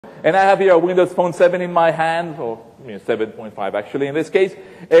And I have here a Windows Phone 7 in my hand, or 7.5 actually in this case.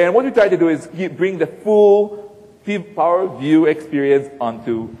 And what we try to do is bring the full PowerView experience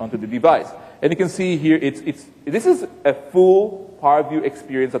onto the device. And you can see here, this is a full PowerView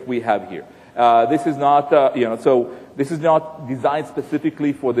experience that we have here. This is not, so this is not designed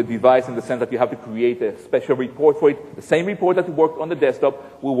specifically for the device in the sense that you have to create a special report for it. The same report that worked on the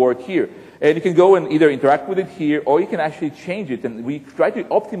desktop will work here. And you can go and either interact with it here, or you can actually change it. And we try to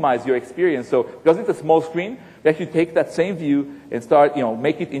optimize your experience. So because it's a small screen, we actually take that same view and start,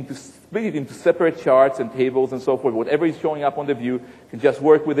 split it into separate charts and tables and so forth. Whatever is showing up on the view, you can just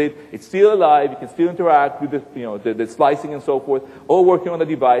work with it. It's still alive. You can still interact with the slicing and so forth, all working on the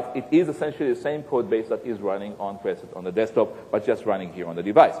device. It is essentially the same code base that is running on the desktop, but just running here on the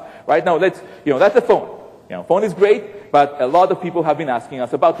device. Right now, that's the phone. Phone is great, but a lot of people have been asking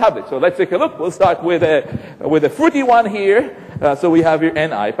us about tablets. So let's take a look. We'll start with a fruity one here. So we have here an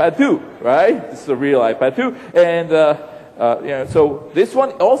iPad 2, right? This is a real iPad 2. And so this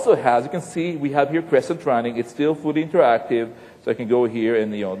one also has, you can see, we have here Crescent running. It's still fully interactive. So I can go here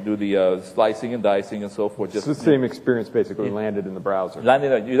and do the slicing and dicing and so forth. It's the same experience basically landed in the browser.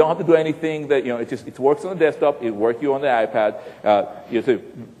 You don't have to do anything. It works on the desktop. It works you on the iPad. It's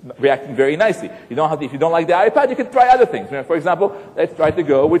reacting very nicely. You don't have to, if you don't like the iPad, you can try other things. For example, let's try to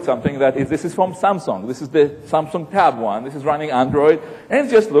go with something this is from Samsung. This is the Samsung Tab one. This is running Android, and it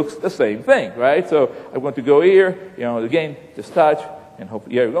just looks the same thing, right? So I'm going to go here. Again, just touch. And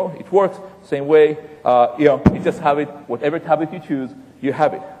hopefully, here we go. It works same way. You just have it. Whatever tablet you choose, you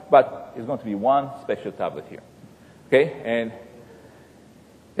have it. But it's going to be one special tablet here. Okay.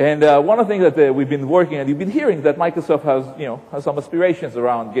 And one of the things that we've been working and you've been hearing that Microsoft has some aspirations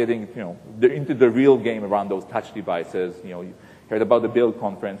around getting into the real game around those touch devices. You heard about the Build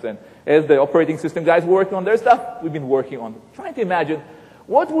conference, and as the operating system guys working on their stuff, we've been working on trying to imagine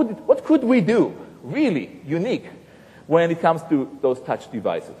what could we do really unique when it comes to those touch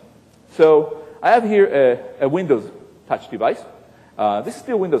devices. So I have here a Windows touch device. This is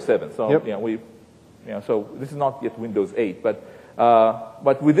still Windows 7, so yep. So this is not yet Windows 8,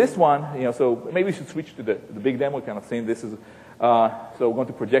 but with this one, so maybe we should switch to the big demo. Kind of saying this is so we're going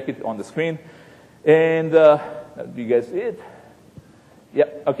to project it on the screen, and do you guys see it? Yeah.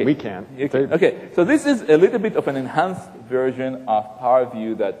 Okay. We can. Okay. So this is a little bit of an enhanced version of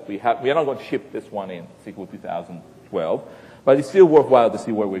PowerView that we have. We are not going to ship this one in SQL 2012, but it's still worthwhile to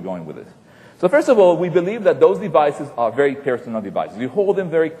see where we're going with this. So first of all, we believe that those devices are very personal devices. You hold them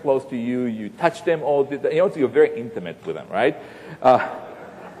very close to you. You touch them all. So you're very intimate with them, right?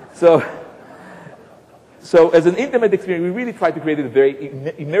 So as an intimate experience, we really try to create a very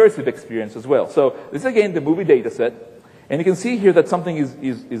immersive experience as well. So this is again the movie data set. And you can see here that something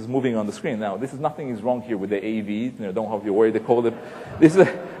is moving on the screen. Now, nothing is wrong here with the AV. Don't have to worry. They call it.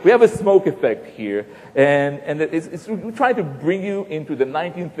 We have a smoke effect here, and we're trying to bring you into the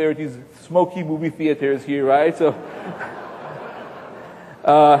 1930s smoky movie theaters here, right? So,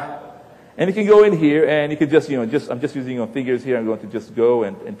 and you can go in here, and you can I'm just using your fingers here. I'm going to just go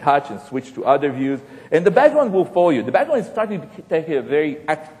and touch and switch to other views. And the background will follow you. The background is starting to take a very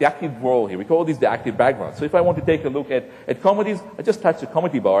active role here. We call this the active background. So if I want to take a look at comedies, I just touch the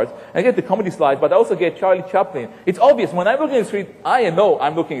comedy bars. And I get the comedy slides, but I also get Charlie Chaplin. It's obvious. When I'm looking at the screen, I know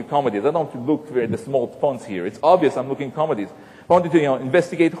I'm looking at comedies. I don't have to look for the small fonts here. It's obvious I'm looking at comedies. If I wanted to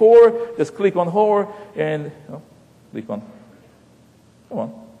investigate horror, just click on horror and click on. Come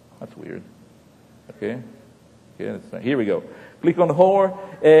on. That's weird. Okay, that's right. Here we go. Click on horror,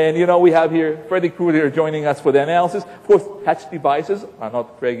 and we have here Freddy Krueger joining us for the analysis. Of course, touch devices are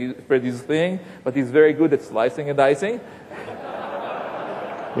not Freddy's thing, but he's very good at slicing and dicing.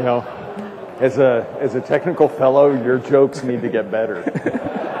 As a technical fellow, your jokes need to get better.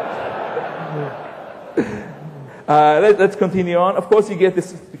 Let's continue on. Of course, you get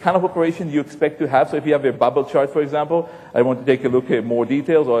this kind of operation you expect to have. So if you have a bubble chart, for example, I want to take a look at more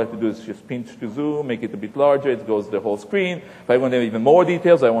details. All I have to do is just pinch to zoom, make it a bit larger. It goes the whole screen. If I want to have even more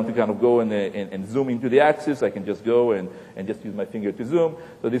details, I want to kind of go and zoom into the axis. I can just go and just use my finger to zoom.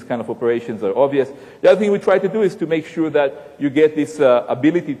 So these kind of operations are obvious. The other thing we try to do is to make sure that you get this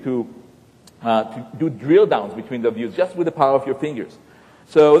ability to do drill downs between the views just with the power of your fingers.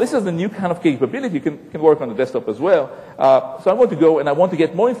 So this is a new kind of capability. You can work on the desktop as well. So I'm going to go and I want to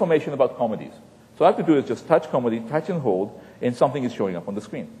get more information about comedies. So all I have to do is just touch comedy, touch and hold, and something is showing up on the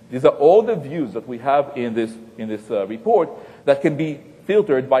screen. These are all the views that we have in this report that can be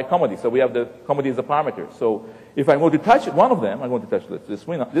filtered by comedy. So we have the comedy as a parameter. So if I'm going to touch one of them, I'm going to touch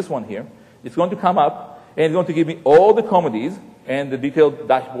this one here. It's going to come up and it's going to give me all the comedies and the detailed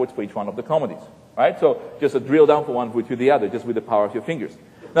dashboards for each one of the comedies. Right? So just a drill down from one to the other, just with the power of your fingers.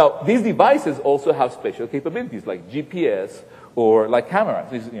 Now, these devices also have special capabilities like GPS or like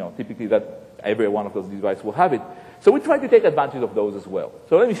cameras. Typically that every one of those devices will have it. So we try to take advantage of those as well.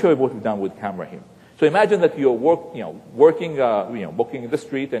 So let me show you what we've done with camera here. So imagine that you're working, walking in the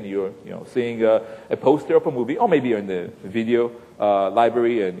street and you're, seeing a poster of a movie, or maybe you're in the video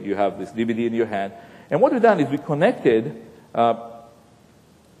library and you have this DVD in your hand. And what we've done is we connected,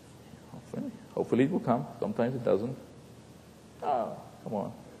 hopefully it will come. Sometimes it doesn't. Oh, come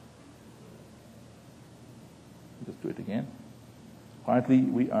on. Just do it again. Apparently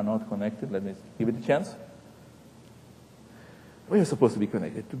we are not connected. Let me give it a chance. We are supposed to be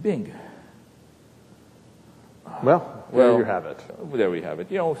connected to Bing. Well, there you have it. There we have it.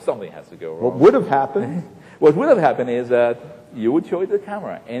 Something has to go wrong. What would have happened? What would have happened is that you would show it to the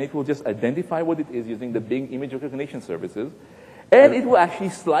camera, and it will just identify what it is using the Bing image recognition services, and it will actually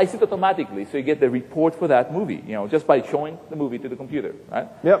slice it automatically, so you get the report for that movie, just by showing the movie to the computer, right?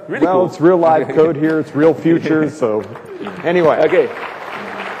 Yep. Really well, cool. It's real live code here. It's real futures. So, anyway. Okay.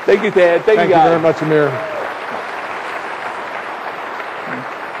 Thank you, Ted. Thank you, guys. Thank you very much, Amir.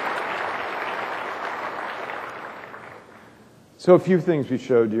 So a few things we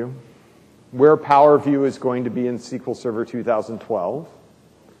showed you. Where PowerView is going to be in SQL Server 2012.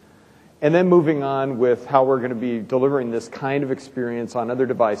 And then moving on with how we're going to be delivering this kind of experience on other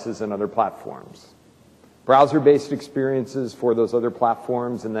devices and other platforms. Browser-based experiences for those other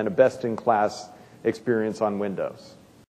platforms, and then a best-in-class experience on Windows.